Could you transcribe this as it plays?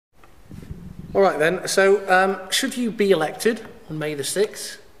All right then, so should you be elected on May the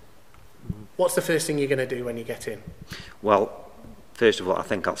 6th, what's the first thing you're going to do when you get in? Well, first of all, I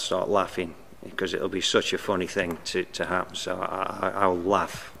think I'll start laughing, because it'll be such a funny thing to happen. So I'll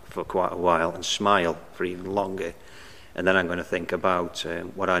laugh for quite a while and smile for even longer. And then I'm going to think about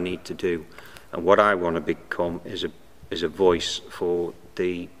what I need to do. And what I want to become is a voice for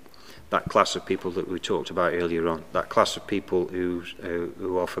that class of people that we talked about earlier on, that class of people who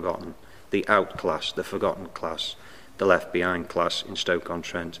are forgotten, the outclass, the forgotten class, the left behind class in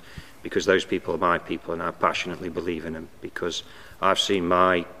Stoke-on-Trent, because those people are my people and I passionately believe in them, because I've seen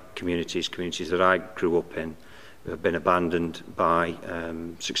my communities that I grew up in, who have been abandoned by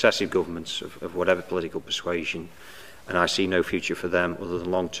successive governments of whatever political persuasion, and I see no future for them other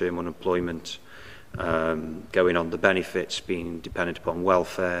than long-term unemployment, going on the benefits, being dependent upon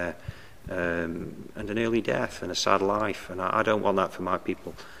welfare, and an early death and a sad life. And I don't want that for my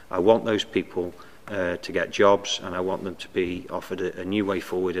people. I want those people to get jobs, and I want them to be offered a new way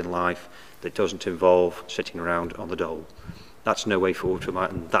forward in life that doesn't involve sitting around on the dole. That's no way forward for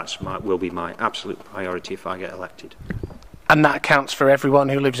and will be my absolute priority if I get elected. And that accounts for everyone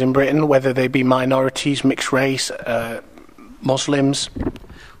who lives in Britain, whether they be minorities, mixed race, Muslims?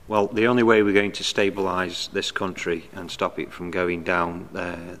 Well, the only way we're going to stabilise this country and stop it from going down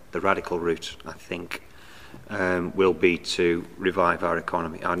the radical route, I think, will be to revive our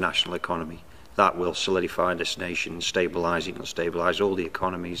economy, our national economy. That will solidify this nation, stabilise it, and stabilise all the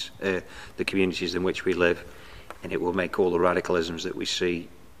economies, the communities in which we live, and it will make all the radicalisms that we see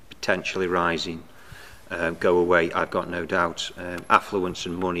potentially rising go away, I've got no doubt. Affluence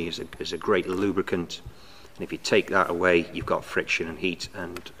and money is a great lubricant, and if you take that away, you've got friction and heat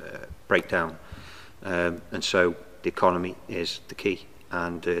and breakdown. And so the economy is the key,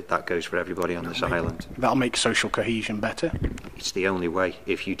 and that goes for everybody on this island. That'll make social cohesion better? It's the only way.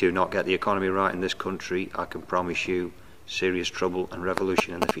 If you do not get the economy right in this country, I can promise you serious trouble and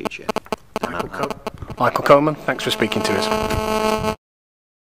revolution in the future. Michael Coleman, thanks for speaking to us.